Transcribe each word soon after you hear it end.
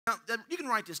You can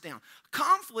write this down.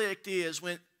 Conflict is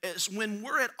when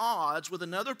we're at odds with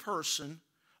another person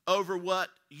over what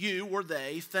you or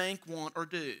they think, want, or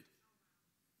do.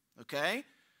 Okay?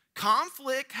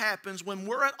 Conflict happens when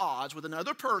we're at odds with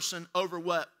another person over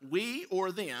what we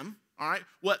or them, all right,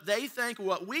 what they think or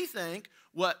what we think,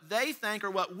 what they think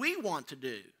or what we want to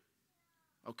do.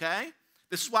 Okay?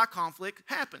 This is why conflict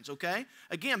happens, okay?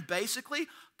 Again, basically,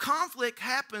 conflict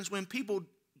happens when people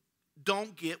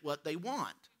don't get what they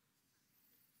want.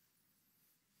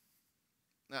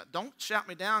 Now, don't shout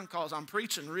me down because I'm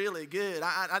preaching really good.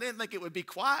 I didn't think it would be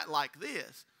quiet like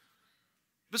this.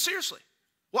 But seriously,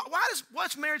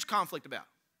 what's marriage conflict about?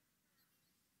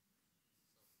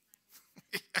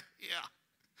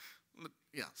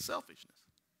 Yeah, selfishness,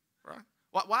 right?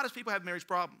 Why does people have marriage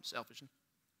problems? Selfishness.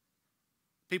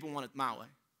 People want it my way.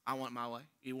 I want it my way.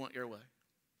 You want your way.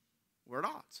 We're at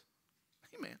odds.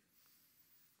 Amen.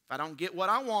 If I don't get what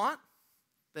I want,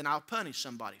 then I'll punish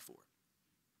somebody for it.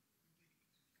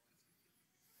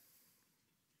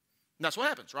 And that's what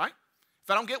happens, right? If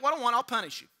I don't get what I want, I'll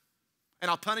punish you.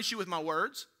 And I'll punish you with my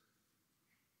words.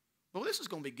 Well, this is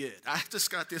going to be good. I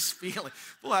just got this feeling.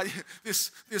 Boy,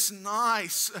 this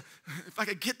nice, if I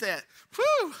could get that,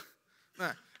 whew.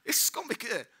 It's going to be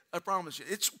good. I promise you.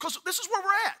 It's because this is where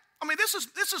we're at. I mean, this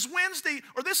is Wednesday,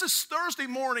 or this is Thursday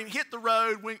morning, hit the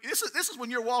road. This is when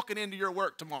you're walking into your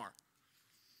work tomorrow.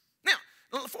 Now,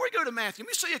 before we go to Matthew, let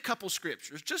me show you a couple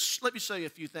scriptures. Just let me show you a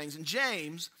few things. In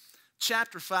James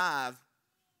chapter 5,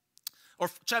 or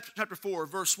chapter 4,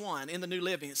 verse 1, in the New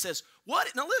Living, it says, now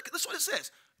look, this is what it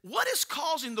says. What is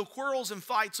causing the quarrels and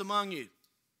fights among you?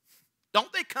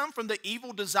 Don't they come from the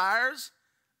evil desires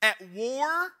at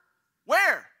war?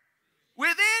 Where?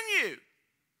 Within you.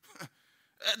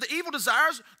 The evil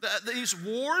desires, these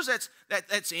wars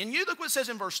that's in you. Look what it says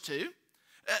in verse 2.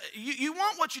 You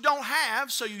want what you don't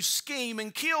have, so you scheme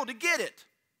and kill to get it.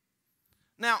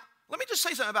 Now, let me just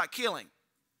say something about killing.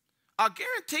 I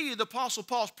guarantee you the Apostle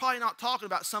Paul's probably not talking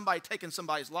about somebody taking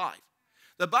somebody's life.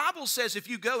 The Bible says if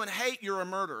you go and hate, you're a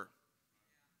murderer.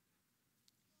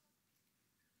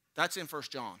 That's in 1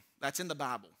 John. That's in the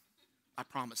Bible. I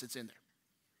promise it's in there.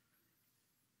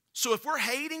 So if we're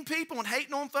hating people and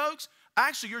hating on folks,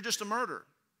 actually you're just a murderer.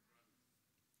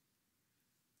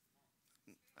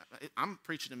 I'm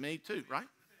preaching to me too, right?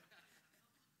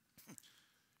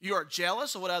 You are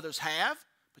jealous of what others have,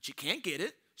 but you can't get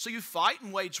it. So you fight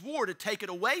and wage war to take it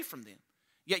away from them.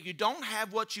 Yet you don't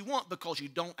have what you want because you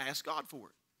don't ask God for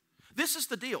it. This is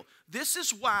the deal. This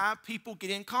is why people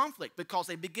get in conflict, because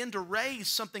they begin to raise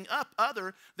something up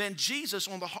other than Jesus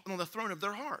on the throne of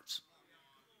their hearts.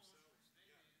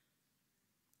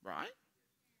 Right?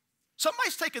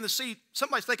 Somebody's taking the seat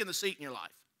in your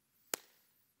life.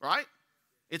 Right?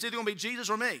 It's either going to be Jesus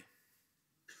or me.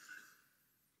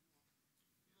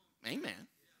 Amen.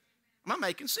 Am I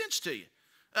making sense to you?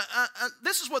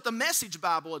 This is what the Message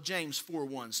Bible of James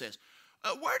 4:1 says.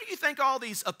 Where do you think all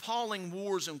these appalling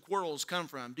wars and quarrels come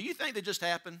from? Do you think they just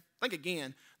happen? Think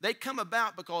again. They come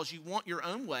about because you want your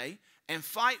own way and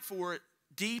fight for it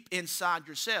deep inside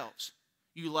yourselves.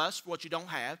 You lust for what you don't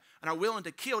have and are willing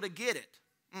to kill to get it.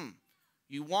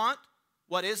 You want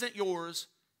what isn't yours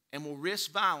and will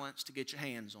risk violence to get your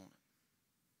hands on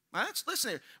it. Now, listen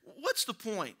here. What's the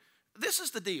point? This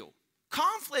is the deal.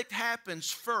 Conflict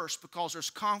happens first because there's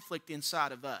conflict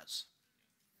inside of us.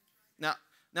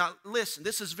 Now listen,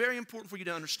 this is very important for you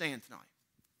to understand tonight.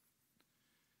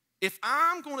 If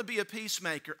I'm going to be a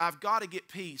peacemaker, I've got to get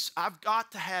peace. I've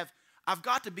got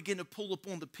to begin to pull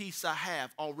upon the peace I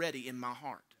have already in my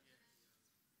heart.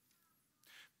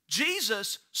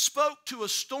 Jesus spoke to a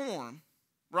storm,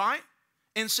 right?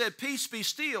 And said, peace be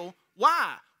still.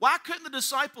 Why? Why couldn't the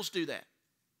disciples do that?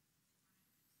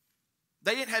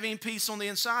 They didn't have any peace on the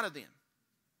inside of them.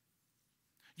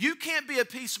 You can't be a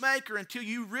peacemaker until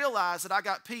you realize that I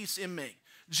got peace in me.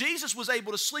 Jesus was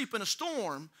able to sleep in a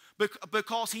storm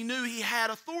because he knew he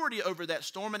had authority over that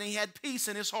storm and he had peace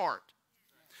in his heart.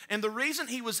 And the reason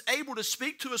he was able to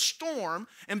speak to a storm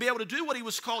and be able to do what he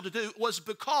was called to do was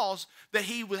because that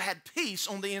he had peace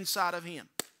on the inside of him.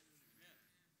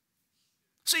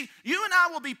 See, you and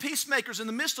I will be peacemakers in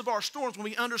the midst of our storms when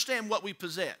we understand what we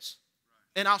possess.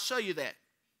 And I'll show you that.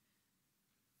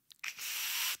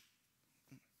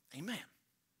 Amen.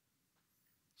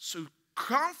 So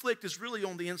conflict is really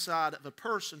on the inside of a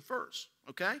person first,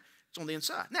 okay? It's on the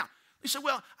inside. Now, you say,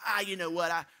 well, you know what?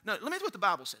 No, let me tell you what the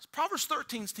Bible says. Proverbs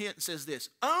 13:10 says this,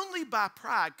 only by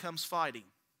pride comes fighting.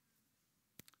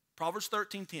 Proverbs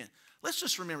 13:10. Let's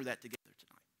just remember that together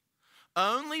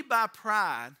tonight. Only by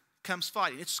pride comes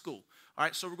fighting. It's school. All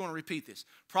right, so we're going to repeat this.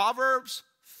 Proverbs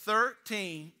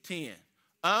 13:10.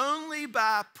 Only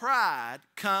by pride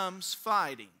comes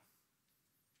fighting.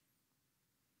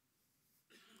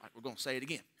 All right, we're going to say it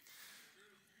again.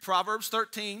 Proverbs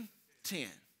 13:10.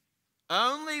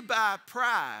 Only by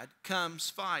pride comes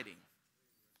fighting.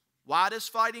 Why does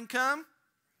fighting come?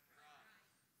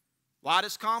 Why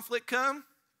does conflict come?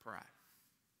 Pride.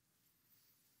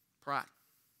 Pride.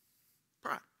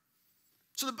 Pride.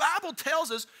 So the Bible tells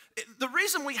us the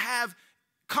reason we have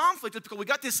conflict is because we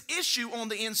got this issue on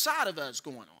the inside of us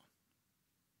going on.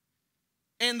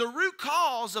 And the root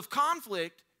cause of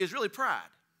conflict is really pride.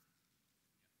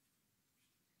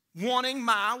 Wanting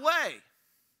my way.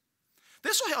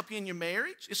 This will help you in your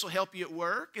marriage. This will help you at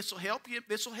work. This will help you.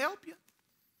 This will help you.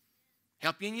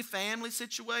 Help you in your family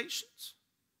situations.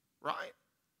 Right?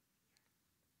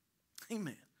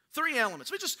 Amen. 3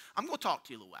 elements. I'm going to talk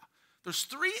to you a little while. There's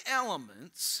 3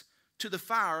 elements to the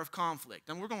fire of conflict.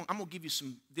 And I'm going to give you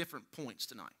some different points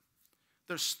tonight.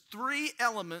 There's 3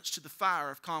 elements to the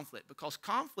fire of conflict because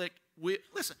conflict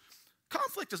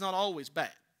is not always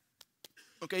bad.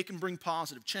 Okay, it can bring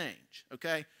positive change.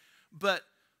 Okay, but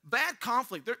bad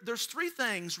conflict, there's 3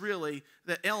 things really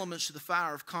that elements to the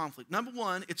fire of conflict. Number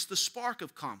 1, it's the spark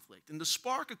of conflict. And the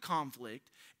spark of conflict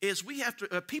is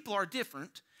people are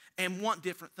different and want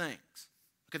different things.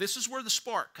 Okay, this is where the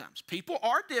spark comes. People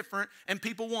are different and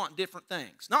people want different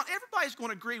things. Not everybody's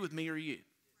going to agree with me or you.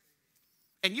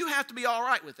 And you have to be all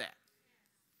right with that.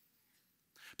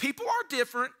 People are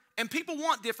different and people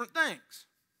want different things.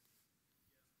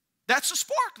 That's the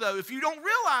spark, though. If you don't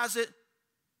realize it,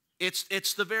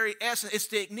 it's the very essence. It's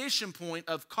the ignition point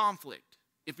of conflict.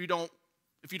 If you don't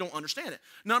understand it.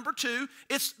 Number 2,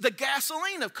 it's the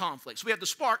gasoline of conflict. So we have the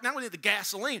spark. Now we need the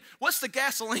gasoline. What's the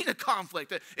gasoline of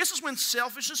conflict? This is when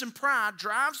selfishness and pride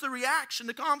drives the reaction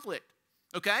to conflict.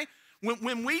 Okay?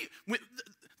 When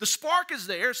the spark is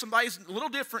there, somebody's a little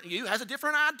different than you, has a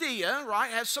different idea, right?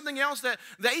 Has something else that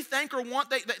they think or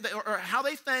want, or how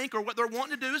they think or what they're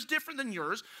wanting to do is different than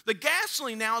yours. The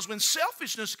gasoline now is when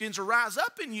selfishness begins to rise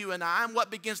up in you and I, and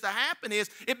what begins to happen is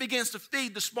it begins to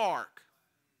feed the spark.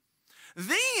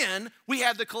 Then we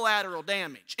have the collateral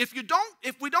damage. I'm going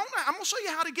to show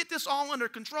you how to get this all under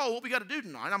control. What we got to do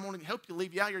tonight, I'm going to help you,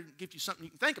 leave you out here and give you something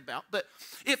you can think about. But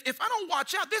if I don't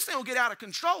watch out, this thing will get out of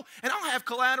control and I'll have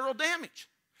collateral damage.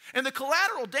 And the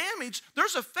collateral damage,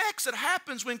 there's effects that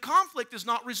happens when conflict is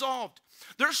not resolved.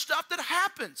 There's stuff that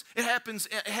happens. It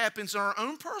happens in our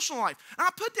own personal life. And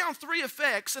I put down 3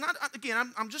 effects, and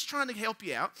I'm just trying to help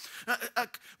you out.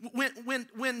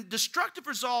 When destructive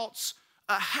results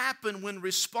happen when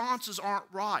responses aren't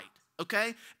right,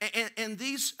 okay? And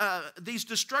these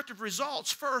destructive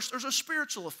results, first, there's a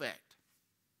spiritual effect.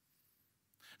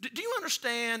 Do you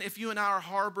understand if you and I are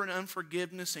harboring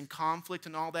unforgiveness and conflict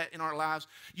and all that in our lives,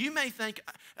 you may think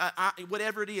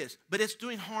whatever it is, but it's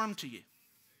doing harm to you.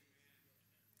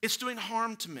 It's doing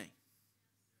harm to me.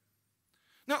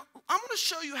 Now, I'm going to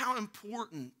show you how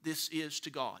important this is to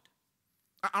God.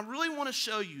 I really want to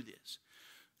show you this.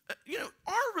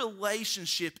 Our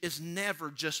relationship is never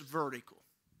just vertical.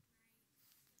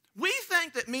 We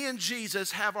think that me and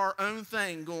Jesus have our own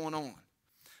thing going on.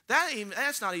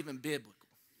 That's not even biblical.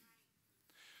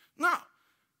 No.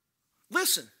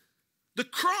 Listen, the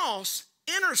cross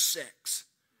intersects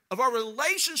of our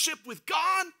relationship with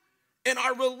God and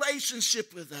our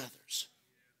relationship with others.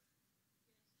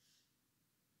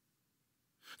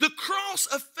 The cross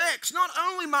affects not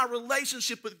only my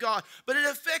relationship with God, but it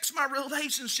affects my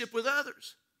relationship with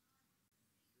others.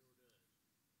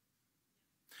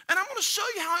 And I'm going to show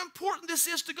you how important this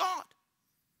is to God.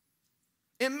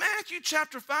 In Matthew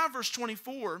chapter 5, verse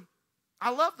 24, I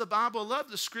love the Bible, I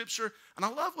love the scripture, and I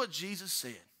love what Jesus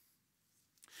said.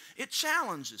 It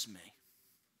challenges me.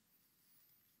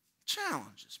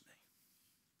 Challenges me.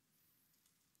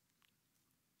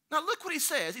 Now look what he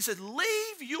says. He said,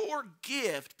 leave your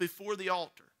gift before the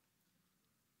altar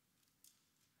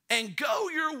and go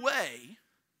your way.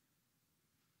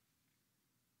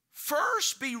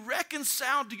 First be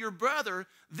reconciled to your brother,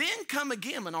 then come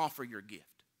again and offer your gift.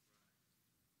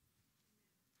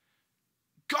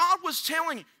 God was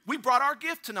telling you, we brought our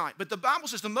gift tonight, but the Bible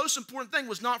says the most important thing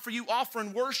was not for you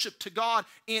offering worship to God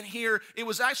in here. It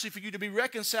was actually for you to be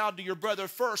reconciled to your brother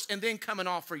first and then come and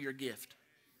offer your gift.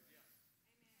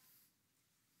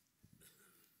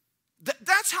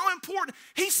 That's how important.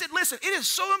 He said, listen, it is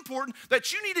so important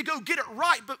that you need to go get it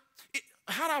right. But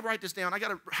how do I write this down?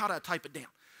 How do I type it down?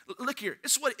 Look here.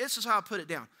 This is how I put it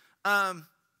down.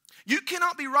 You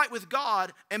cannot be right with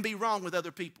God and be wrong with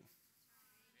other people.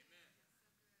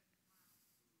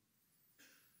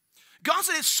 God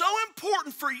said it's so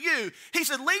important for you. He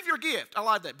said, leave your gift. I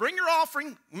like that. Bring your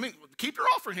offering. Keep your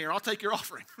offering here. I'll take your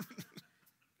offering.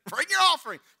 Bring your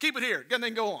offering. Keep it here. And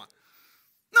then go on.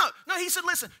 No, he said,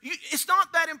 listen, it's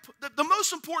not that important. The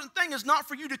most important thing is not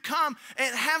for you to come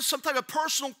and have some type of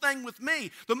personal thing with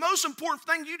me. The most important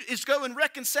thing is go and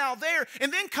reconcile there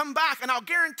and then come back. And I'll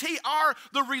guarantee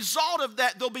the result of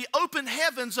that, there'll be open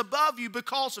heavens above you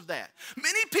because of that.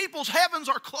 Many people's heavens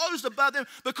are closed above them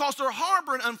because they're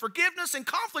harboring unforgiveness and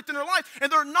conflict in their life,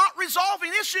 and they're not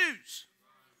resolving issues.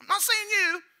 I'm not saying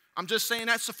you. I'm just saying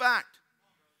that's a fact.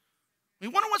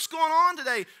 You wonder what's going on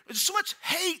today. There's so much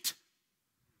hate.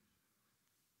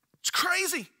 It's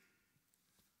crazy.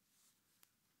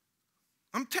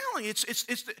 I'm telling you,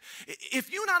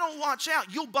 if you and I don't watch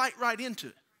out, you'll bite right into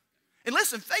it. And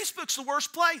listen, Facebook's the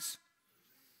worst place.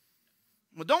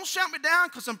 Well, don't shout me down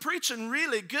because I'm preaching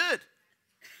really good.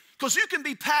 Because you can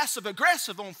be passive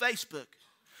aggressive on Facebook.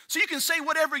 So you can say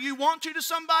whatever you want to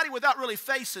somebody without really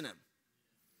facing them.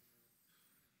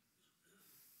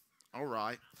 All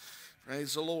right.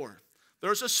 Praise the Lord.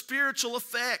 There's a spiritual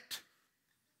effect.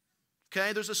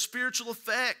 Okay, there's a spiritual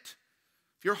effect.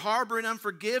 If you're harboring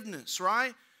unforgiveness,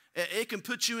 right? It can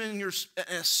put you in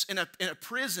a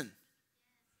prison.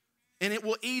 And it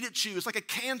will eat at you. It's like a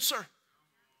cancer.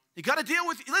 You got to deal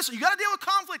with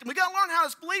conflict. And we got to learn how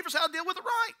as believers how to deal with it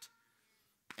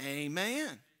right. Amen.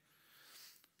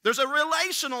 There's a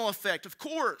relational effect, of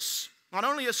course. Not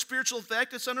only a spiritual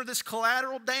effect, it's under this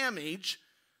collateral damage.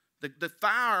 The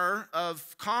fire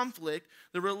of conflict,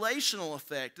 the relational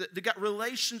effect. They got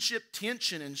relationship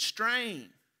tension and strain.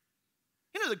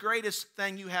 You know the greatest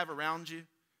thing you have around you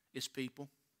is people.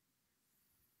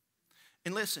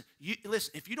 And listen,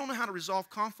 if you don't know how to resolve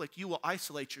conflict, you will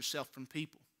isolate yourself from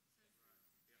people.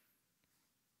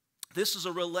 This is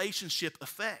a relationship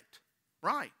effect,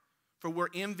 right? For where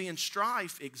envy and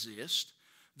strife exist,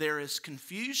 there is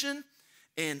confusion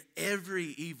and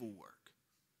every evil work.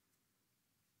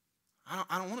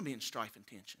 I don't want to be in strife and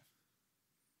tension.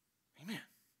 Amen.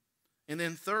 And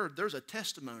then third, there's a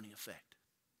testimony effect.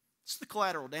 It's the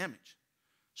collateral damage.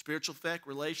 Spiritual effect,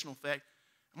 relational effect.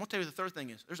 I'm going to tell you the third thing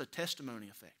is there's a testimony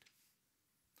effect.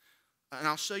 And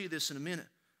I'll show you this in a minute.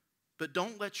 But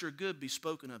don't let your good be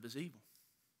spoken of as evil.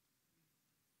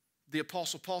 The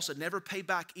Apostle Paul said, never pay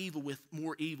back evil with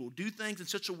more evil. Do things in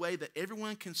such a way that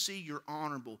everyone can see you're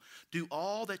honorable. Do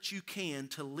all that you can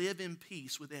to live in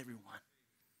peace with everyone.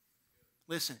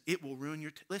 Listen, it will ruin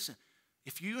your... Listen,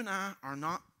 if you and I are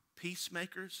not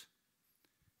peacemakers,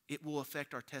 it will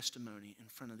affect our testimony in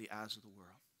front of the eyes of the world.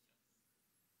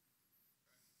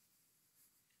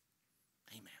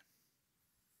 Amen.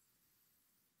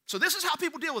 So this is how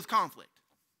people deal with conflict.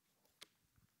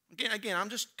 Again, I'm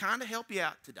just trying to help you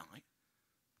out tonight.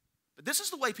 But this is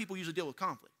the way people usually deal with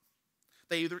conflict.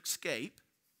 They either escape.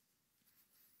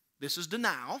 This is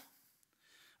denial.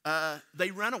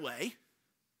 They run away.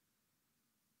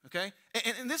 Okay?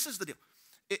 And this is the deal.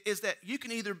 Is that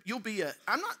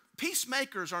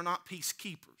peacemakers are not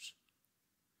peacekeepers.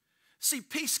 See,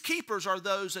 peacekeepers are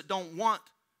those that don't want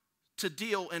to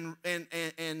deal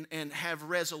and have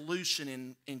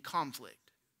resolution in conflict.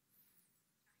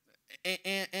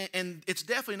 And it's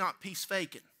definitely not peace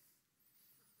faking.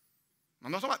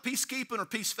 I'm not talking about peacekeeping or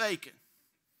peace faking.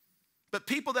 But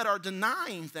people that are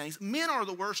denying things, men are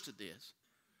the worst at this.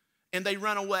 And they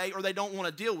run away or they don't want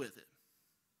to deal with it.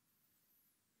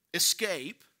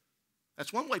 Escape.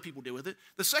 That's one way people deal with it.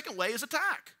 The second way is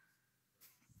attack.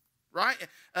 Right?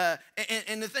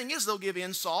 And the thing is, they'll give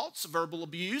insults, verbal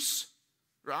abuse.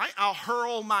 Right? I'll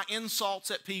hurl my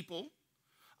insults at people.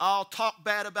 I'll talk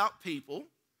bad about people.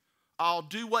 I'll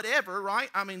do whatever, right?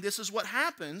 I mean, this is what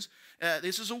happens.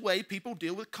 This is a way people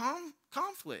deal with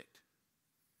conflict.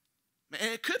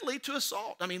 And it could lead to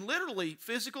assault. I mean, literally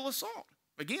physical assault.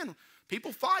 Again,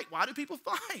 people fight. Why do people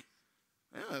fight?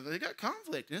 Yeah, they got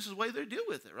conflict, and this is the way they deal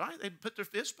with it, right? They put their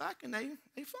fists back, and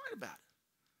they fight about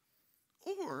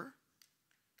it. Or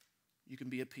you can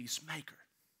be a peacemaker.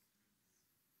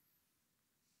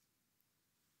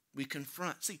 We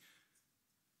confront. See,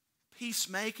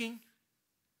 peacemaking,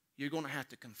 you're going to have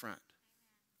to confront.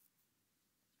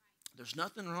 There's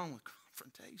nothing wrong with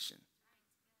confrontation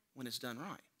when it's done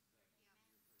right.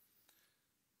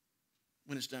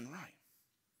 When it's done right.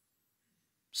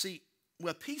 See,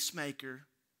 a peacemaker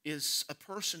is a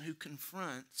person who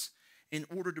confronts in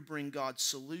order to bring God's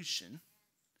solution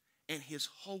and his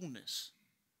wholeness.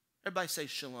 Everybody say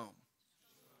shalom.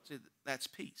 See, that's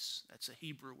peace. That's a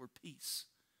Hebrew word, peace.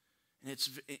 And it's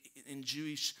in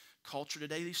Jewish culture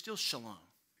today, they still shalom,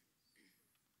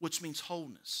 which means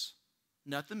wholeness.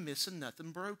 Nothing missing,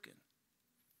 nothing broken.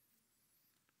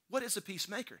 What is a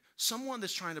peacemaker? Someone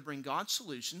that's trying to bring God's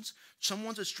solutions,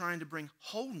 someone that's trying to bring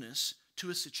wholeness to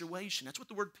a situation. That's what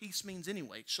the word peace means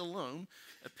anyway. Shalom,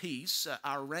 a peace,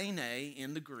 irene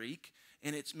in the Greek,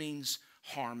 and it means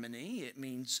harmony. It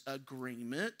means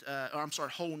agreement,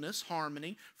 wholeness,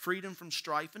 harmony, freedom from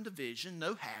strife and division,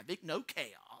 no havoc, no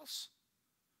chaos.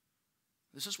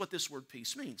 This is what this word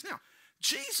peace means. Now,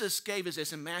 Jesus gave us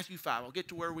this in Matthew 5. I'll get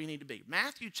to where we need to be.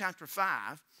 Matthew chapter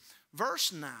 5,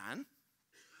 verse 9,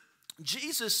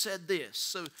 Jesus said this.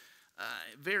 So,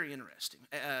 very interesting.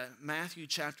 Matthew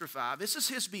chapter 5. This is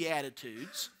his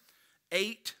Beatitudes.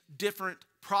 8 different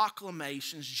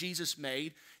proclamations Jesus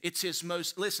made. It's his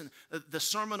most, listen, the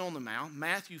Sermon on the Mount,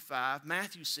 Matthew 5,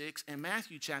 Matthew 6, and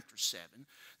Matthew chapter 7.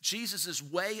 Jesus'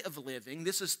 way of living.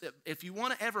 This is, if you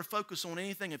want to ever focus on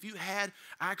anything, if you had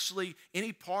actually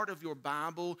any part of your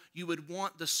Bible, you would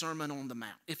want the Sermon on the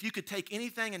Mount. If you could take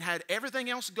anything and had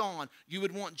everything else gone, you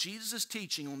would want Jesus'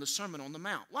 teaching on the Sermon on the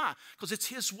Mount. Why? Because it's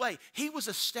his way. He was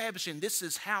establishing, this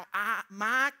is how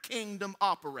my kingdom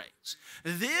operates.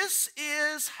 This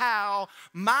is how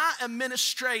my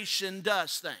administration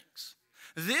does things.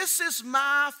 This is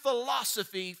my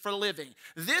philosophy for living.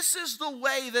 This is the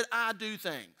way that I do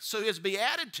things. So his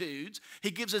Beatitudes,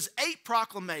 he gives us 8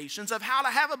 proclamations of how to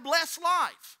have a blessed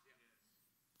life.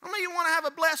 How many of you want to have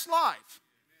a blessed life?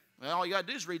 Well, all you got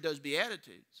to do is read those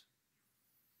Beatitudes.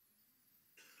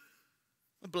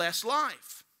 A blessed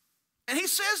life. And he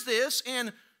says this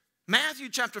in Matthew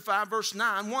chapter 5, verse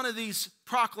 9, one of these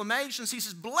proclamations. He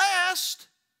says, blessed,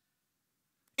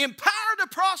 empowered to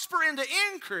prosper and to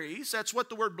increase. That's what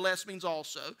the word blessed means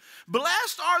also.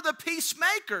 Blessed are the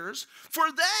peacemakers,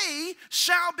 for they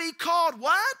shall be called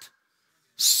what?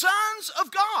 Sons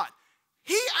of God.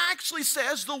 He actually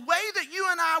says the way that you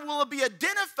and I will be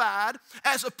identified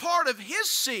as a part of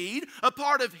his seed, a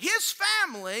part of his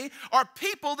family, are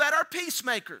people that are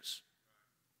peacemakers.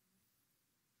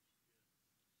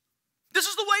 This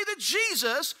is the way that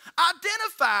Jesus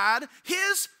identified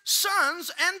his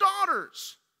sons and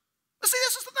daughters. See,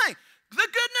 this is the thing. The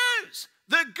good news.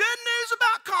 The good news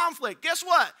about conflict. Guess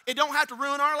what? It don't have to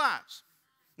ruin our lives.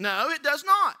 No, it does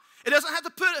not. It doesn't have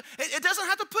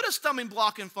to put a stumbling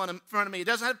block in front of me. It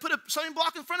doesn't have to put a stumbling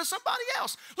block in front of somebody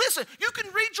else. Listen, you can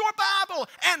read your Bible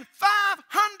and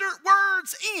 500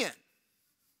 words in,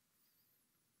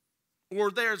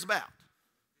 or there's about,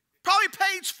 probably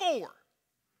page 4.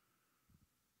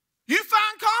 You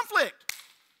find conflict.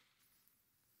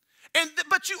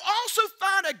 But you also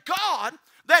find a God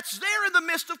that's there in the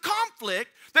midst of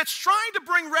conflict, that's trying to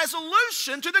bring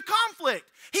resolution to the conflict.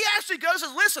 He actually goes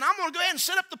and says, listen, I'm going to go ahead and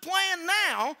set up the plan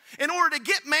now in order to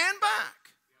get man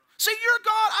back. See, your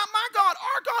God, my God,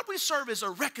 our God we serve is a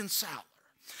reconciler.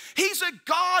 He's a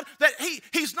God that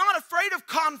he's not afraid of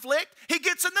conflict. He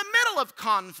gets in the middle of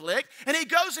conflict, and he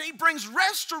goes and he brings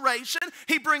restoration,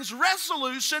 he brings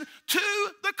resolution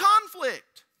to the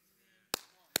conflict.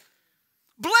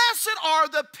 Blessed are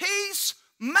the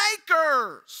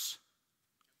peacemakers.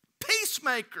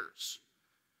 Peacemakers.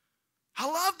 I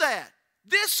love that.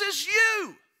 This is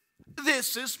you.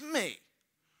 This is me.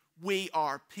 We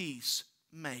are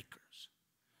peacemakers.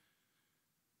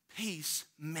 Peace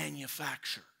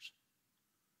manufacturers.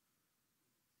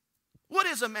 What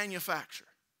is a manufacturer?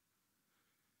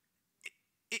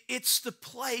 It's the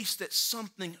place that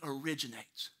something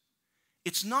originates.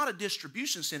 It's not a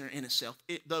distribution center in itself,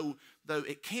 though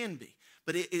it can be.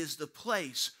 But it is the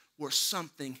place where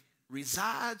something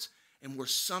resides and where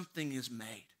something is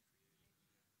made.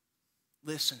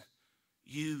 Listen,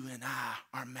 you and I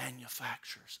are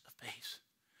manufacturers of peace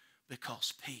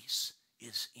because peace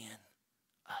is in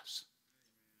us.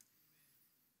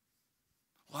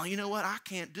 Well, you know what? I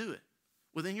can't do it.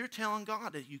 Well, then you're telling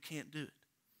God that you can't do it.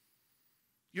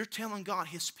 You're telling God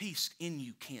his peace in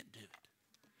you can't do it.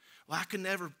 Well, I can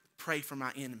never pray for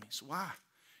my enemies. Why?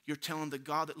 You're telling the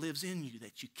God that lives in you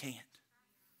that you can't.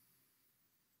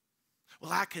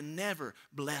 Well, I can never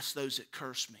bless those that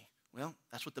curse me. Well,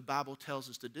 that's what the Bible tells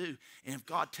us to do. And if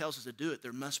God tells us to do it,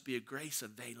 there must be a grace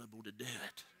available to do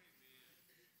it.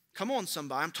 Come on,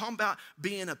 somebody. I'm talking about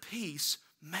being a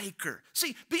peacemaker.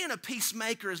 See, being a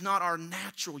peacemaker is not our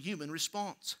natural human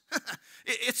response.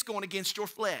 It's going against your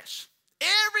flesh.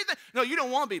 Everything. No, you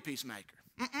don't want to be a peacemaker.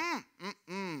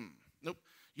 Nope.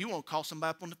 You want to call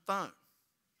somebody up on the phone.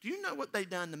 Do you know what they've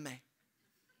done to me?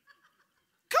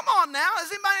 Come on now.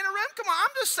 Is anybody in the room? Come on.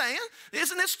 I'm just saying.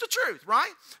 Isn't this the truth,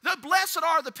 right? The blessed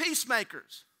are the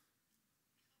peacemakers.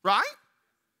 Right?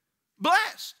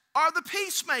 Blessed are the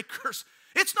peacemakers.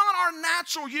 It's not our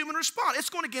natural human response. It's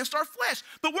going against our flesh.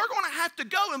 But we're going to have to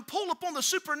go and pull upon the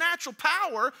supernatural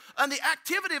power and the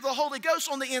activity of the Holy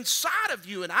Ghost on the inside of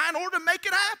you and I in order to make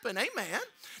it happen. Amen.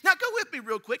 Now go with me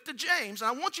real quick to James. And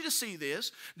I want you to see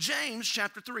this. James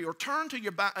chapter 3. Or turn to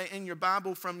in your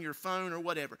Bible from your phone or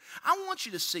whatever. I want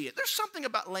you to see it. There's something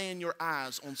about laying your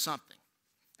eyes on something.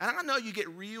 And I know you get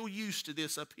real used to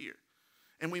this up here.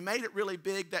 And we made it really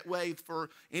big that way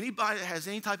for anybody that has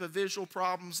any type of visual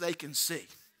problems, they can see.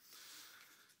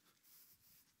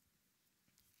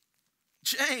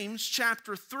 James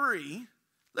chapter 3,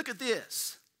 look at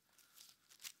this.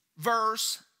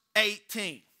 Verse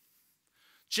 18.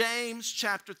 James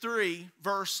chapter 3,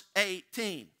 verse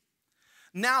 18.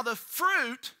 Now the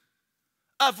fruit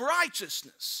of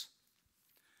righteousness.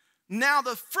 Now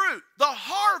the fruit, the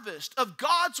harvest of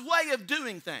God's way of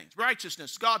doing things.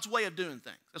 Righteousness, God's way of doing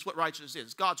things. That's what righteousness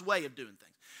is, God's way of doing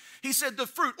things. He said the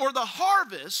fruit or the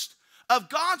harvest of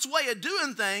God's way of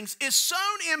doing things is sown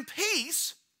in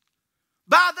peace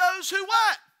by those who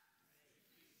what?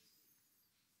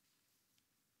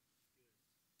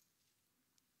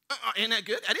 Isn't that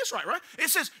good? That is right? It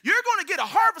says you're going to get a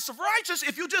harvest of righteousness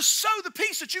if you just sow the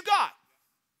peace that you got.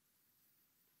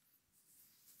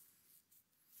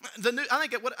 I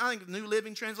think the New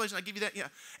Living Translation, I give you that, yeah.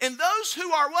 And those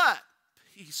who are what?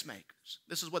 Peacemakers.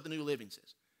 This is what the New Living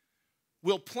says.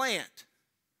 Will plant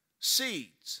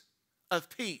seeds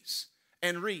of peace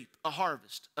and reap a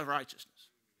harvest of righteousness.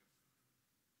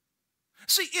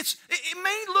 See, it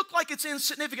may look like it's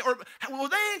insignificant, or well,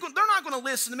 they're not going to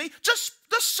listen to me. Just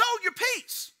sow your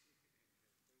peace.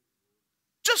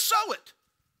 Just sow it.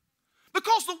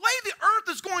 Because the way the earth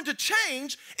is going to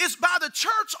change is by the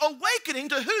church awakening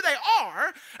to who they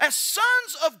are as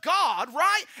sons of God,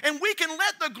 right? And we can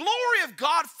let the glory of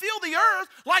God fill the earth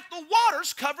like the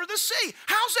waters cover the sea.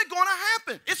 How's it going to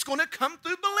happen? It's going to come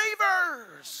through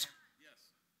believers.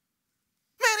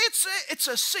 Man, it's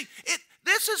a seed.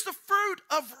 This is the fruit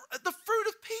of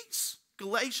peace.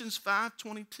 Galatians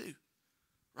 5:22,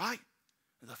 right?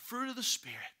 The fruit of the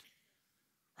Spirit,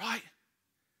 right?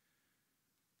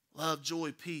 Love,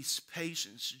 joy, peace,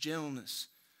 patience, gentleness,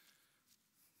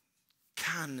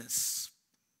 kindness,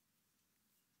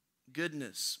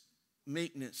 goodness,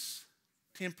 meekness,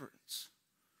 temperance.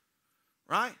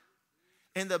 Right?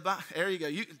 And there you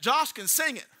go. Josh can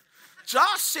sing it.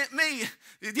 Josh sent me,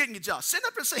 didn't you, Josh? Sit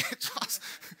up and sing it, Josh.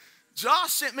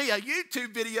 Josh sent me a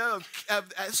YouTube video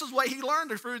of this is the way he learned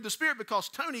the fruit of the Spirit because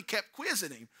Tony kept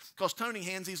quizzing him. Because Tony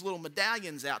hands these little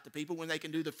medallions out to people when they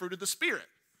can do the fruit of the Spirit.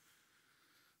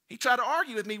 He tried to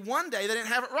argue with me one day they didn't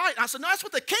have it right. I said, no, that's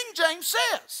what the King James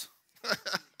says.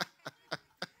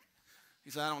 He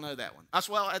said, I don't know that one.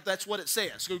 That's what it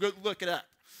says. So go look it up.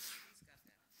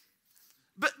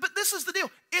 But this is the deal.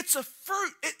 It's a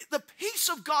fruit. The peace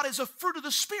of God is a fruit of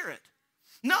the Spirit.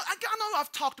 No, I know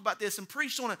I've talked about this and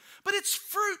preached on it, but it's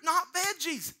fruit, not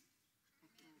veggies.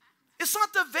 It's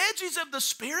not the veggies of the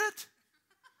Spirit.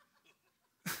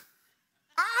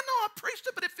 I know I preached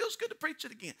it, but it feels good to preach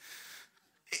it again.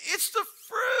 It's the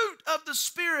fruit of the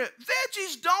Spirit.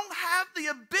 Veggies don't have the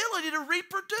ability to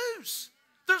reproduce.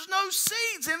 There's no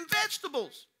seeds in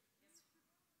vegetables.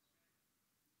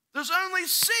 There's only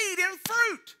seed in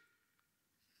fruit.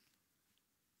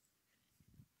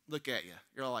 Look at you.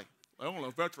 You're all like, I don't know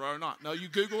if that's right or not. No, you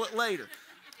Google it later.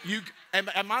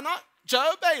 Am I not?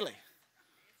 Joe Bailey.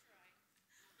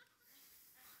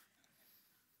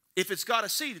 If it's got a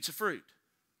seed, it's a fruit.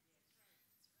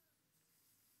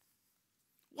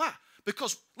 Why?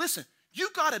 Because, listen, you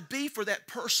got to be for that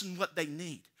person what they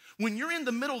need. When you're in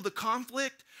the middle of the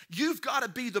conflict, you've got to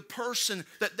be the person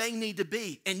that they need to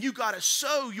be. And you got to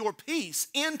sow your peace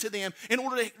into them in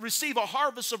order to receive a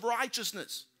harvest of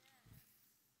righteousness.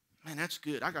 Man, that's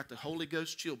good. I got the Holy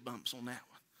Ghost chill bumps on that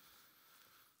one.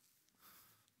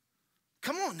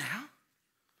 Come on now.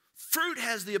 Fruit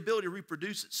has the ability to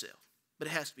reproduce itself, but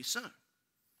it has to be sown.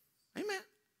 Amen.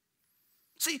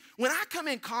 See, when I come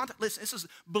in contact, listen, it says,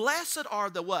 blessed are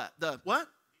the what? The what?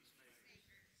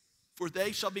 For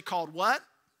they shall be called what?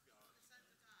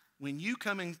 When you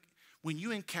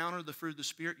encounter the fruit of the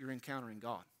Spirit, you're encountering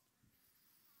God.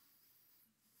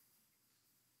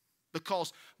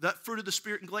 Because that fruit of the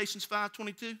Spirit in Galatians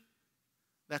 5:22,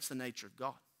 that's the nature of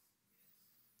God.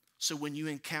 So when you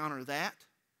encounter that,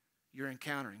 you're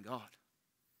encountering God.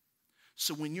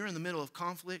 So when you're in the middle of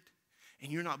conflict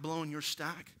and you're not blowing your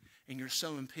stack and you're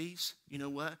sowing peace, you know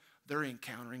what? They're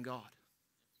encountering God.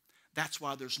 That's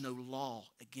why there's no law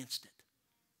against it.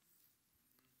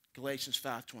 Galatians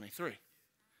 5:23.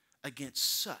 Against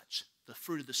such, the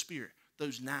fruit of the Spirit,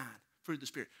 those 9 fruit of the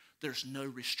Spirit, there's no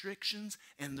restrictions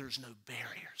and there's no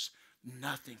barriers.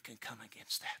 nothing can come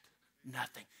against that.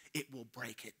 Nothing. It will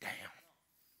break it down.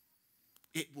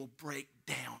 It will break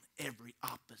down every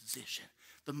opposition.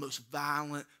 The most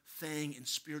violent thing in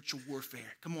spiritual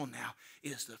warfare, come on now,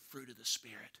 is the fruit of the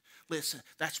Spirit. Listen,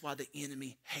 that's why the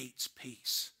enemy hates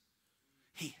peace.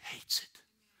 He hates it.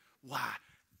 Why?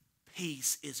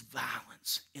 Peace is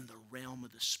violence in the realm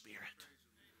of the Spirit.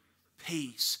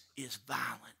 Peace is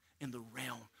violent in the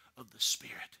realm of the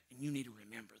Spirit. And you need to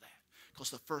remember that. Because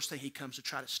the first thing he comes to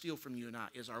try to steal from you and I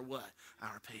is our what?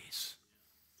 Our peace.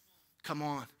 Come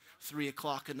on. 3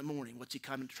 o'clock in the morning, what's he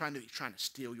trying to do? He's trying to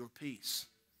steal your peace.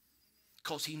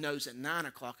 Because he knows at 9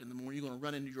 o'clock in the morning you're going to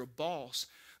run into your boss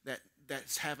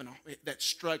that's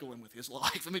struggling with his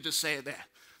life. Let me just say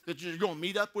that you're going to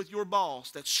meet up with your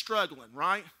boss that's struggling,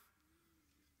 right?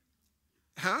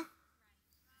 Huh?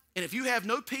 And if you have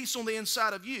no peace on the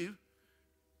inside of you,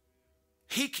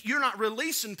 you're not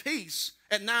releasing peace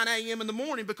at 9 a.m. in the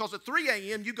morning because at 3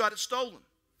 a.m. you got it stolen.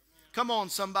 Come on,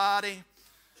 somebody.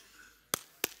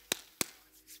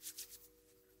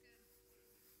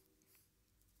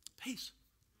 Peace.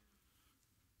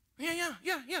 Yeah.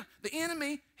 The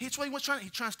enemy, he's trying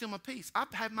to steal my peace.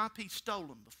 I've had my peace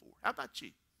stolen before. How about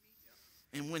you?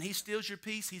 And when he steals your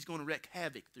peace, he's going to wreak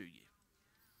havoc through you.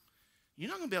 You're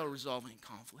not going to be able to resolve any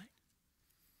conflict.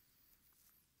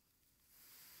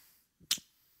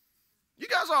 You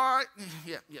guys all right?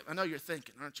 Yeah, I know you're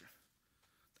thinking, aren't you?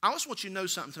 I just want you to know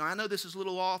something tonight. I know this is a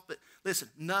little off, but listen,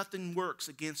 nothing works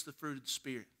against the fruit of the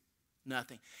Spirit.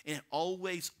 Nothing. And it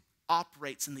always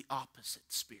operates in the opposite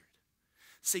spirit.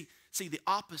 See, the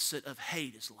opposite of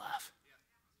hate is love.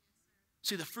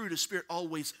 See, the fruit of the Spirit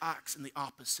always acts in the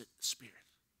opposite spirit.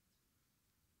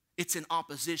 It's in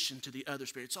opposition to the other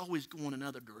spirit. It's always going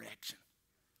another direction.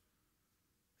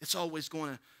 It's always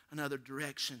going another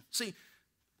direction. See,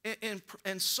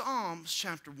 in Psalms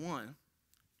chapter 1,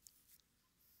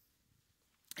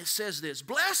 it says this: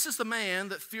 blessed is the man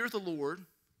that feareth the Lord.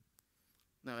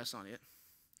 No, that's not it.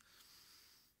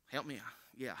 Help me out.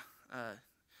 Yeah.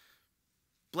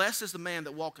 Blessed is the man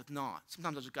that walketh not.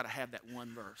 Sometimes I've just got to have that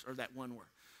one verse or that one word.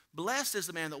 Blessed is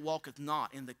the man that walketh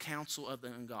not in the counsel of the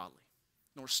ungodly,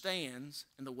 nor stands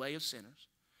in the way of sinners,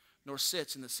 nor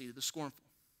sits in the seat of the scornful.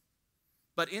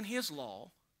 But in his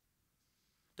law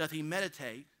doth he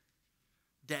meditate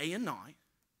day and night,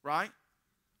 right?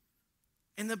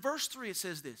 In the verse 3 it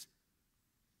says this: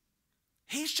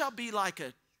 he shall be like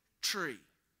a tree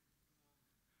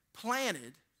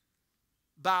planted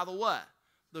by the what?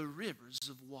 The rivers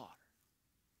of water,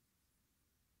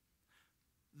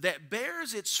 that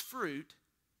bears its fruit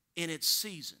in its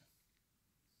season,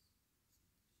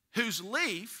 whose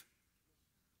leaf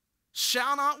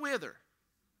shall not wither.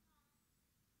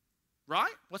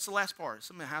 Right? What's the last part?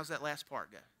 How's that last part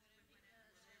go?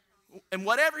 And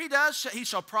whatever he does, he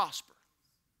shall prosper.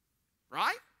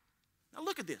 Right? Now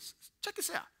look at this. Check this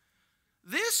out.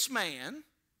 This man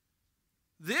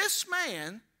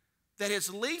that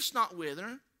his leaf's not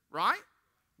withering, right?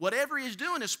 Whatever he's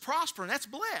doing is prospering. That's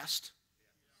blessed.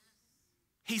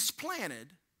 He's planted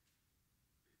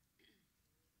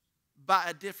by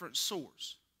a different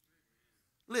source.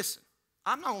 Listen,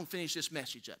 I'm not going to finish this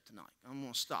message up tonight. I'm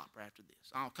going to stop right after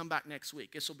this. I'll come back next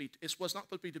week. It was not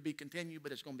supposed to be continued,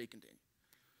 but it's going to be continued.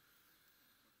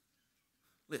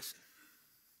 Listen,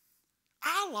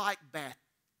 I like bath.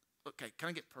 Okay, can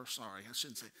I get personal? Sorry, I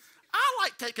shouldn't say. I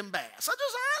like taking baths.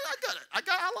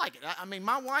 I like it. I mean,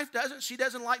 my wife doesn't. She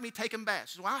doesn't like me taking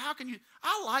baths. She says, well, how can you?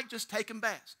 I like just taking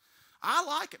baths. I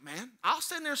like it, man. I'll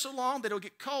sit in there so long that it'll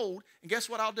get cold, and guess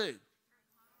what I'll do?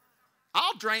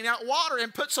 I'll drain out water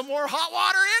and put some more hot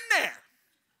water in there.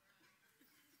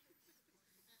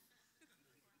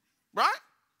 Right?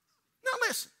 Now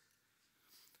listen.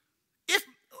 If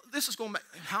this is going to,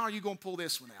 how are you going to pull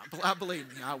this one out? I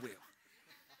believe me, I will.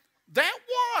 That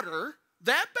water,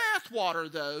 that bath water,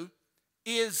 though,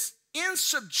 is in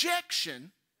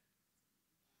subjection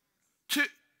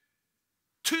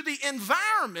to the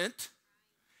environment.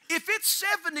 If it's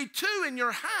 72 in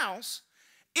your house,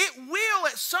 it will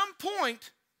at some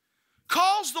point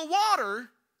cause the water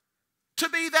to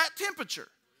be that temperature.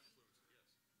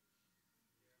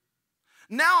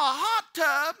 Now a hot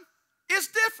tub is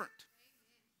different.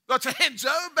 And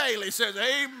Joe Bailey says,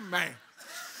 amen.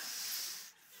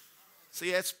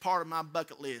 See, that's part of my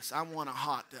bucket list. I want a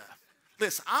hot tub.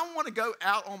 Listen, I want to go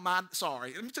out on my,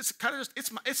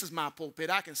 this is my pulpit.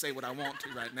 I can say what I want to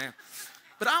right now.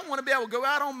 But I want to be able to go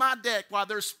out on my deck while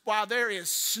there is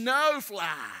snow flying.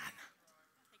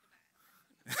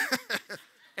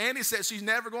 Andy says she's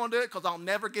never going to do it because I'll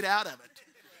never get out of it.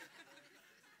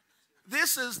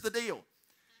 This is the deal.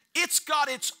 It's got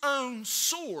its own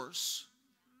source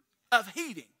of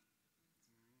heating.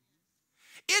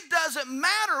 It doesn't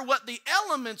matter what the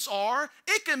elements are.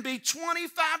 It can be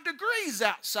 25 degrees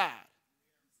outside.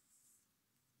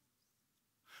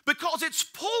 Because it's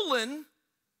pulling,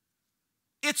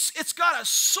 it's got a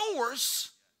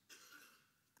source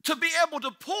to be able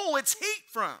to pull its heat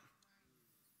from.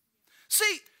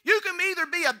 See, you can either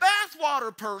be a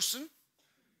bathwater person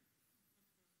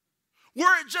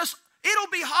where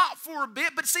it'll be hot for a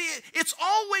bit, but see, it's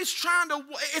always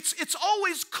it's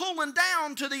always cooling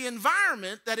down to the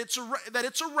environment that it's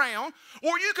around.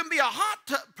 Or you can be a hot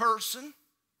tub person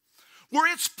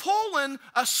where it's pulling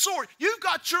a source. You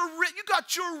got your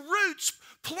roots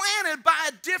planted by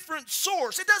a different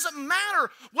source. It doesn't matter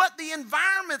what the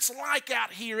environment's like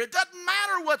out here. It doesn't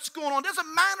matter what's going on. It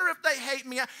doesn't matter if they hate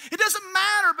me. It doesn't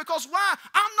matter, because why?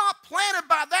 I'm not planted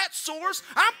by that source.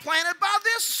 I'm planted by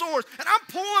this source. And I'm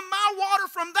pulling my water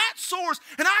from that source.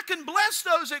 And I can bless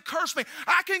those that curse me.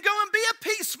 I can go and be a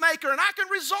peacemaker, and I can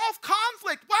resolve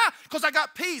conflict. Why? Because I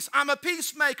got peace. I'm a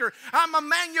peacemaker. I'm a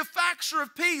manufacturer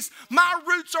of peace. My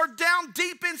roots are down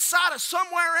deep inside of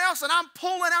somewhere else, and I'm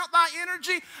pulling out my energy.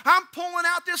 I'm pulling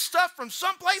out this stuff from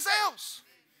someplace else.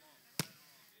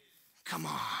 Come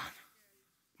on.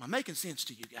 Am I making sense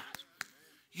to you guys?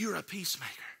 You're a peacemaker.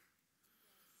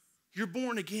 You're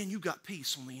born again. You got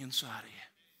peace on the inside of you.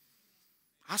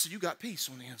 I said you got peace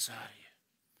on the inside of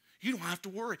you. You don't have to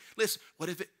worry. Listen, what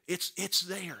if it's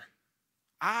there?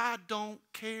 I don't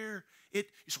care.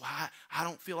 So I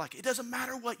don't feel like it. It doesn't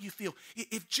matter what you feel.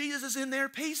 If Jesus is in there,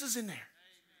 peace is in there.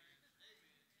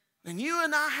 And you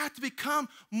and I have to become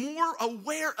more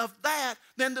aware of that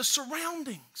than the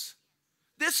surroundings.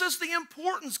 This is the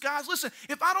importance, guys. Listen,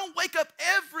 if I don't wake up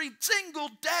every single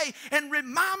day and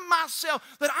remind myself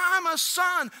that I'm a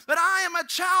son, that I am a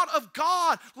child of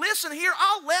God, listen here,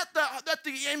 I'll let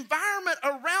the environment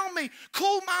around me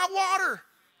cool my water.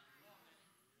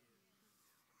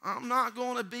 I'm not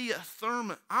going to be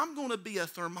I'm going to be a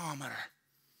thermometer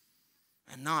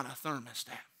and not a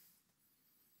thermostat.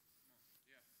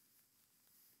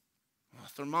 A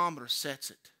thermometer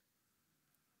sets it.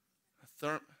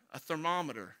 A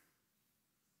thermometer.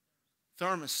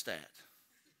 Thermostat.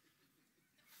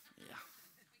 Yeah.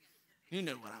 You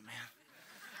know what I meant.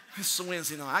 It's a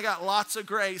Wednesday night. I got lots of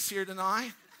grace here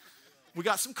tonight. We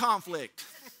got some conflict.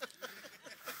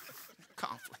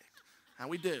 Conflict. How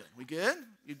we doing? We good?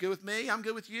 You good with me? I'm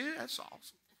good with you? That's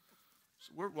awesome.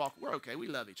 So we're okay. We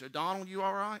love each other. Donald, you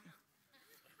all right?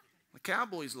 The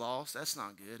Cowboys lost. That's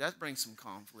not good. That brings some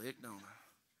conflict, don't it?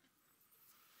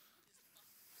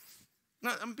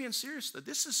 No, I'm being serious, though.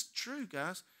 This is true,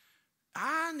 guys.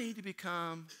 I need to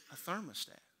become a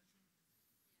thermostat.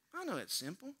 I know it's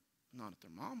simple. I'm not a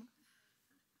thermometer.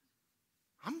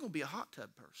 I'm going to be a hot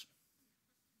tub person.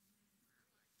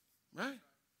 Right?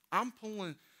 I'm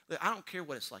pulling. I don't care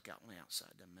what it's like out on the outside.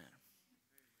 It doesn't matter.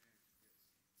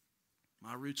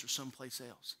 My roots are someplace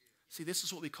else. See, this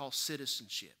is what we call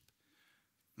citizenship.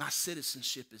 My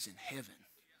citizenship is in heaven.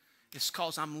 It's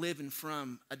because I'm living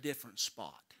from a different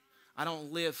spot. I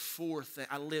don't live for things.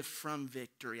 I live from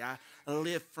victory. I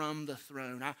live from the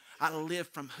throne. I live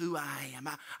from who I am.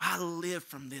 I live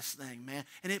from this thing, man.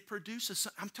 And it produces,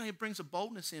 I'm telling you, it brings a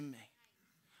boldness in me.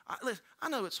 Listen, I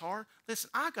know it's hard. Listen,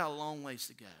 I got a long ways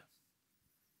to go.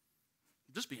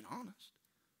 I'm just being honest.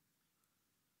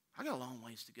 I got a long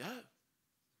ways to go.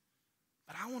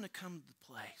 But I want to come to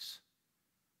the place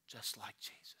just like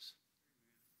Jesus.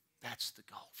 That's the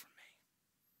goal for me.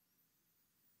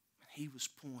 And he was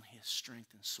pulling his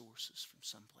strength and sources from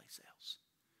someplace else.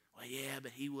 Well, yeah,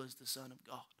 but he was the Son of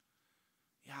God.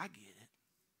 Yeah, I get it.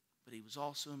 But he was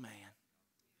also a man.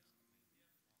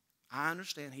 I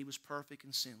understand he was perfect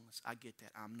and sinless. I get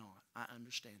that. I'm not. I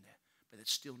understand that. But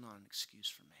it's still not an excuse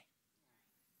for me.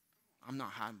 I'm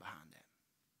not hiding behind that.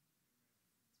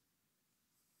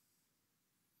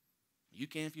 You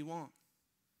can if you want,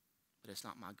 but it's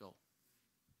not my goal.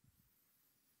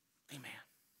 Amen.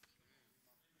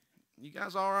 You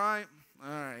guys all right? All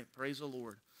right. Praise the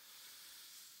Lord.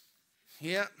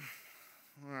 Yep.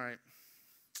 All right.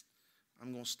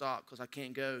 I'm going to stop because I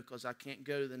can't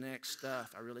go to the next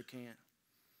stuff. I really can't.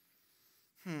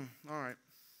 All right.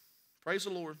 Praise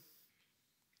the Lord.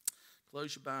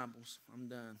 Close your Bibles. I'm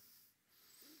done.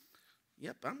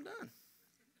 Yep, I'm done.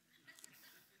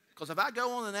 Because if I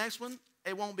go on the next one,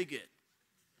 it won't be good.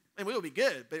 It will be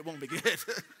good, but it won't be good.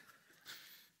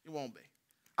 It won't be.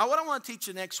 What I want to teach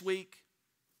you next week,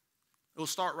 we'll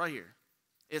start right here,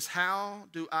 is how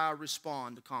do I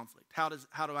respond to conflict? How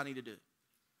do I need to do it?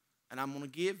 And I'm going to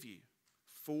give you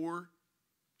 4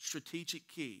 strategic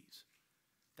keys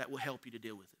that will help you to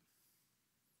deal with it.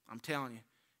 I'm telling you,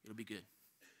 it'll be good.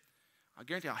 I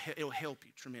guarantee it'll help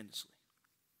you tremendously.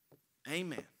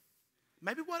 Amen.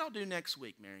 Maybe what I'll do next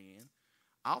week, Marianne,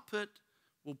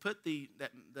 we'll put the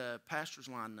pastor's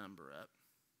line number up,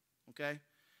 okay?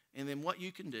 And then what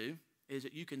you can do is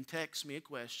that you can text me a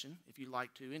question, if you'd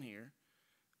like to in here,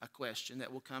 a question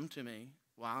that will come to me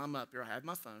while I'm up here. I have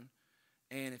my phone.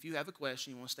 And if you have a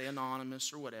question, you want to stay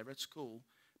anonymous or whatever, it's cool.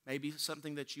 Maybe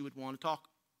something that you would want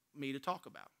me to talk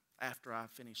about after I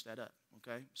finish that up,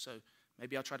 okay? So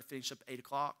maybe I'll try to finish up at 8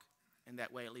 o'clock, and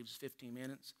that way it leaves 15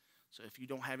 minutes. So if you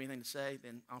don't have anything to say,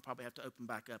 then I'll probably have to open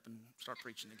back up and start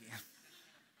preaching again.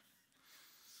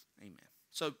 Amen.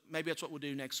 So maybe that's what we'll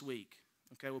do next week.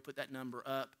 Okay, we'll put that number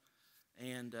up,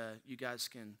 and you guys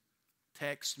can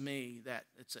text me that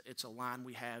it's a line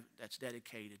we have that's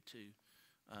dedicated to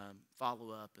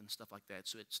follow-up and stuff like that.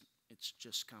 So it's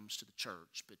just comes to the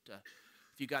church. But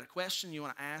if you got a question you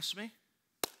want to ask me,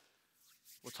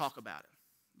 we'll talk about it.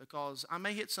 Because I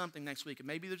may hit something next week, and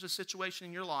maybe there's a situation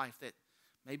in your life that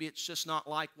maybe it's just not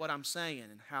like what I'm saying,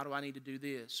 and how do I need to do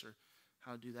this or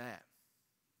how to do that?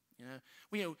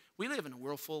 We live in a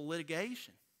world full of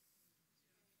litigation.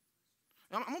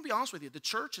 I'm going to be honest with you. The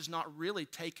church has not really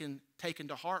taken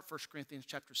to heart 1 Corinthians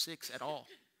chapter 6 at all.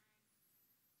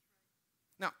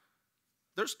 Now,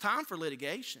 there's time for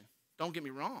litigation. Don't get me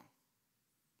wrong.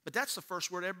 But that's the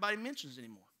first word everybody mentions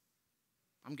anymore.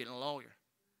 I'm getting a lawyer.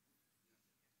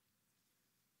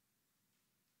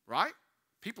 Right?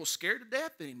 People scared to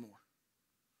death anymore.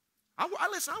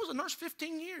 Listen, I was a nurse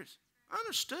 15 years. I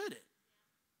understood it.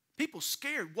 People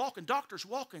scared, doctors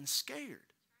walking scared,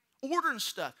 ordering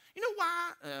stuff. You know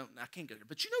why? I can't go there,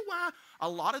 but you know why a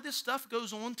lot of this stuff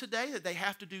goes on today, that they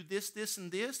have to do this, this,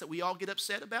 and this, that we all get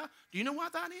upset about? Do you know why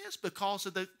that is?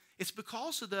 It's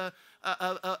because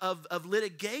of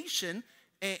litigation,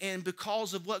 and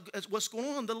because of what's going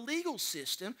on in the legal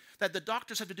system, that the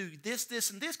doctors have to do this,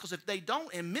 this, and this, because if they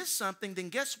don't and miss something, then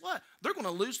guess what? They're going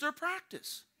to lose their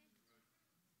practice.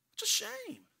 It's a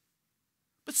shame.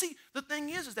 But see, the thing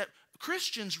is that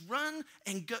Christians run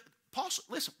and go.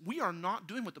 Listen, we are not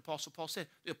doing what the Apostle Paul said.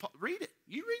 Read it.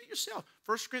 You read it yourself.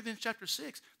 1 Corinthians chapter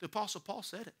 6, the Apostle Paul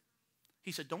said it.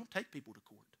 He said, don't take people to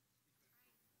court.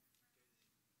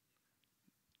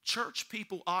 Church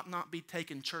people ought not be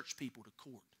taking church people to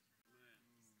court.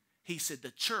 He said,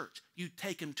 the church, you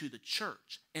take them to the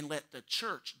church and let the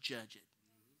church judge it.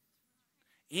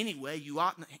 Anyway, you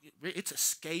ought not, it's a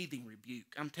scathing rebuke.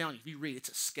 I'm telling you, if you read it, it's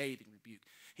a scathing rebuke.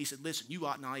 He said, listen, you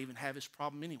ought not even have this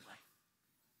problem anyway.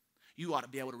 You ought to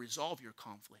be able to resolve your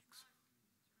conflicts.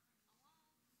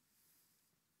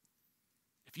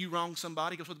 If you wrong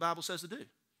somebody, guess what the Bible says to do?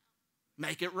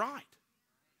 Make it right.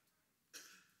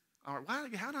 All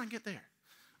right, how did I get there?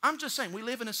 I'm just saying, we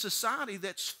live in a society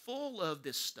that's full of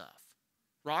this stuff,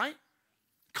 right?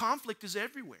 Conflict is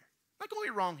everywhere. Not going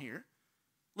to be wrong here.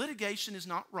 Litigation is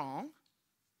not wrong,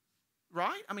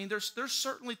 right? I mean, there's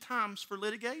certainly times for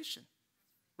litigation,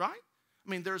 right? I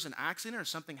mean, there's an accident or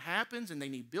something happens and they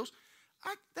need bills.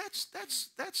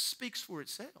 That speaks for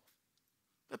itself.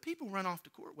 But people run off to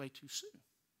court way too soon.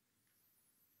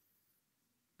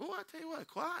 Boy, I tell you what,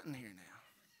 quiet in here now.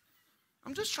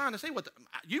 I'm just trying to say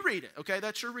you read it, okay?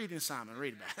 That's your reading assignment.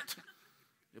 Read about it.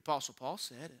 The Apostle Paul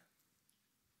said it.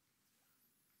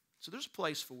 So there's a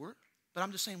place for it. But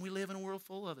I'm just saying we live in a world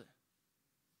full of it.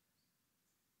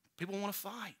 People want to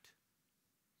fight.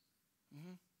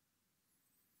 Mm-hmm.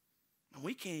 And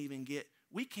we can't even get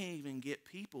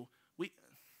people,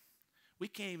 we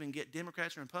can't even get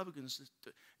Democrats and Republicans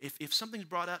if something's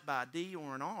brought up by a D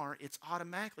or an R, it's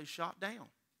automatically shot down.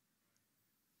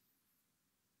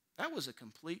 That was a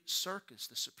complete circus,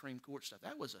 the Supreme Court stuff.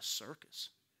 That was a circus.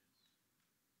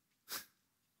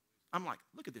 I'm like,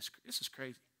 look at this. This is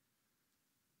crazy.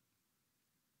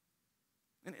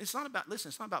 And it's not about, listen,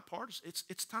 it's not about parties.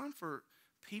 It's time for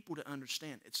people to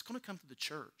understand. It's going to come to the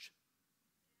church.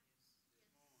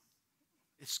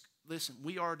 Listen,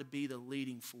 we are to be the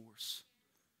leading force.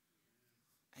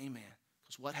 Amen.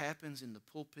 Because what happens in the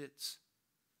pulpits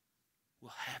will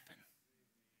happen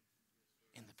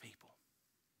in the people.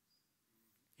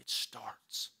 It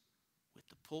starts with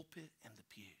the pulpit and the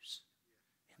pews,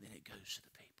 and then it goes to the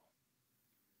people.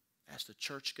 As the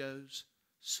church goes,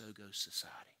 so goes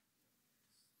society.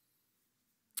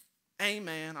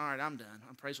 Amen. All right, I'm done.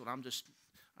 Praise the Lord.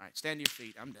 All right, stand to your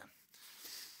feet. I'm done.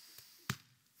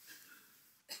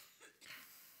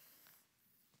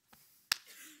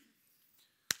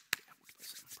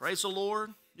 Praise the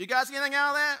Lord. You guys get anything out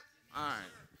of that? All right.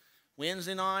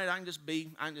 Wednesday night, I can just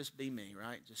be me,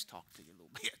 right? Just talk to you a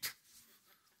little bit.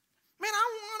 Man,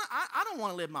 I don't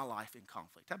want to live my life in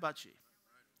conflict. How about you?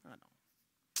 I don't.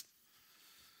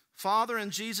 Father, in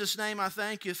Jesus' name, I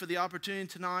thank you for the opportunity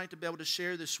tonight to be able to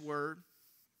share this word.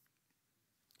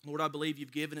 Lord, I believe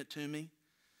you've given it to me.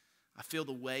 I feel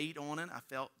the weight on it. I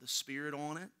felt the Spirit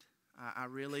on it. I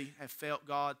really have felt,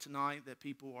 God, tonight that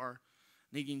people are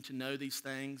needing to know these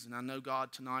things. And I know,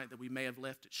 God, tonight that we may have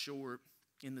left it short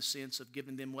in the sense of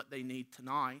giving them what they need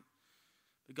tonight.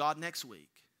 But God, next week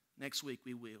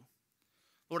we will.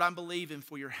 Lord, I'm believing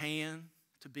for your hand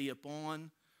to be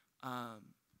upon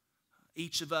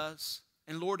each of us.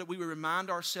 And Lord, that we will remind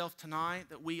ourselves tonight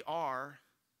that we are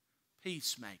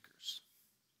peacemakers.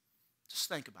 Just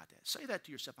think about that. Say that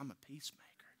to yourself. I'm a peacemaker.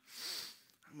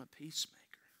 I'm a peacemaker.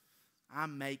 I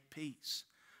make peace.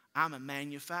 I'm a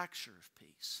manufacturer of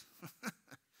peace.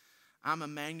 I'm a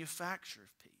manufacturer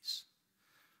of peace.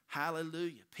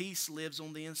 Hallelujah. Peace lives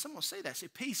on the inside. Someone say that. Say,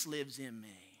 peace lives in me.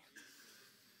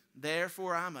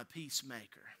 Therefore, I'm a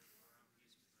peacemaker.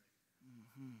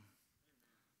 Mm-hmm.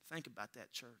 Think about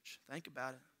that, church. Think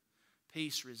about it.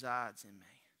 Peace resides in me.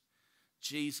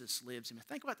 Jesus lives in me.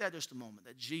 Think about that just a moment,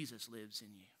 that Jesus lives in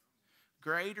you.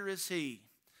 Greater is he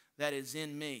that is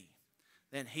in me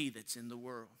than he that's in the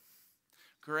world.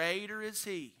 Greater is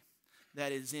he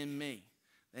that is in me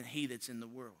than he that's in the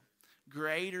world.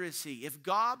 Greater is he. If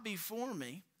God be for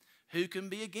me, who can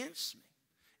be against me?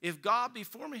 If God be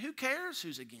for me, who cares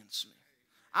who's against me?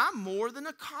 I'm more than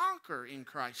a conqueror in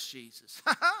Christ Jesus.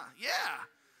 Yeah.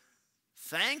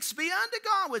 Thanks be unto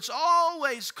God, which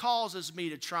always causes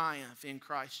me to triumph in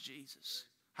Christ Jesus.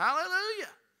 Hallelujah.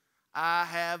 I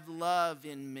have love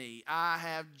in me. I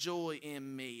have joy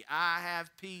in me. I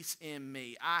have peace in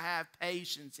me. I have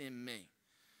patience in me.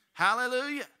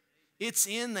 Hallelujah. It's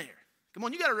in there. Come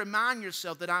on, you got to remind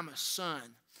yourself that I'm a son.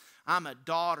 I'm a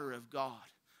daughter of God.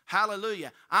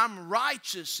 Hallelujah. I'm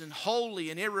righteous and holy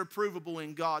and irreprovable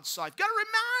in God's sight. You've got to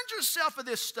remind yourself of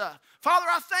this stuff. Father,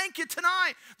 I thank you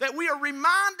tonight that we are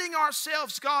reminding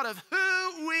ourselves, God, of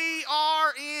who we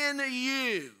are in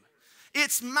you.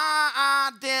 It's my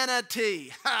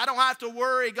identity. I don't have to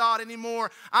worry, God,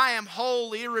 anymore. I am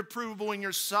holy, irreprovable in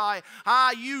your sight.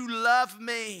 You love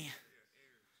me.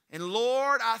 And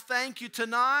Lord, I thank you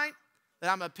tonight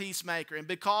that I'm a peacemaker. And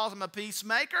because I'm a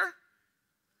peacemaker,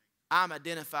 I'm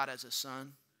identified as a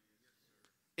son.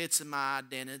 It's my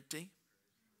identity.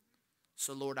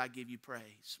 So, Lord, I give you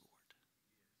praise,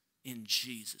 Lord. In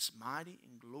Jesus' mighty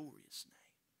and glorious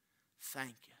name.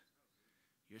 Thank you.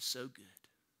 You're so good.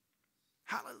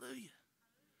 Hallelujah.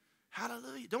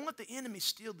 Hallelujah. Don't let the enemy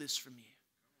steal this from you.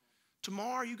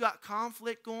 Tomorrow you got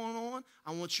conflict going on.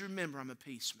 I want you to remember I'm a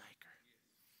peacemaker.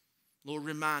 Lord,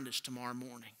 remind us tomorrow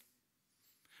morning.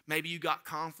 Maybe you got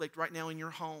conflict right now in your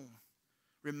home.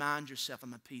 Remind yourself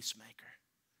I'm a peacemaker.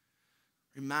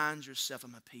 Remind yourself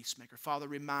I'm a peacemaker. Father,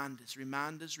 remind us,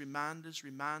 remind us, remind us,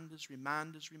 remind us,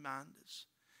 remind us, remind us.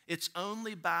 It's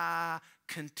only by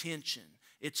contention.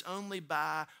 It's only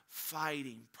by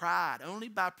fighting. Pride. Only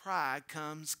by pride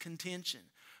comes contention.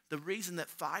 The reason that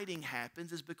fighting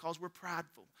happens is because we're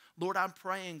prideful. Lord, I'm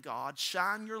praying, God,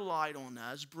 shine your light on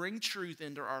us, bring truth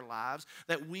into our lives,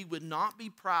 that we would not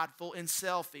be prideful and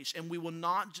selfish, and we will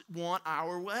not want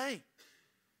our way.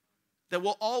 That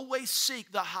we'll always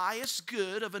seek the highest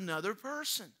good of another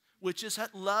person, which is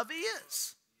what love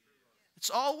is. It's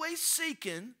always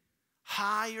seeking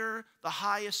the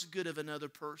highest good of another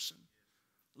person.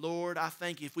 Lord, I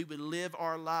thank you if we would live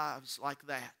our lives like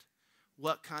that,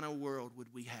 what kind of world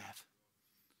would we have?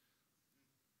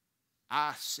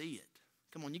 I see it.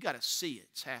 Come on, you got to see it.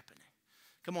 It's happening.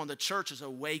 Come on, the church is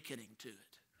awakening to it.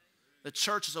 The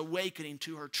church is awakening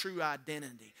to her true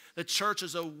identity. The church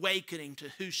is awakening to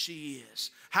who she is.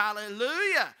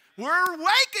 Hallelujah. We're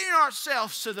awakening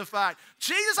ourselves to the fact.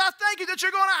 Jesus, I thank you that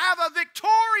you're going to have a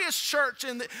victorious church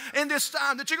in this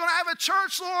time. That you're going to have a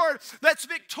church, Lord, that's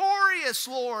victorious,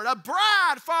 Lord. A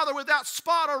bride, Father, without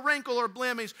spot or wrinkle or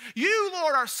blemish. You,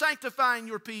 Lord, are sanctifying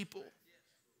your people.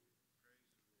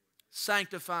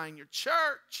 Sanctifying your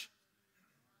church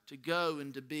to go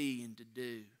and to be and to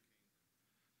do.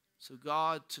 So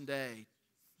God, today,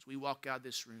 as we walk out of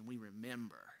this room, we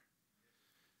remember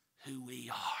who we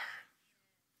are.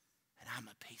 And I'm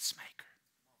a peacemaker.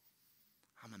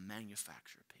 I'm a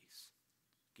manufacturer of peace.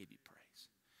 Give you praise.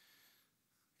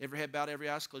 Every head bowed, every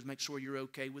eye closed. Make sure you're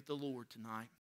okay with the Lord tonight.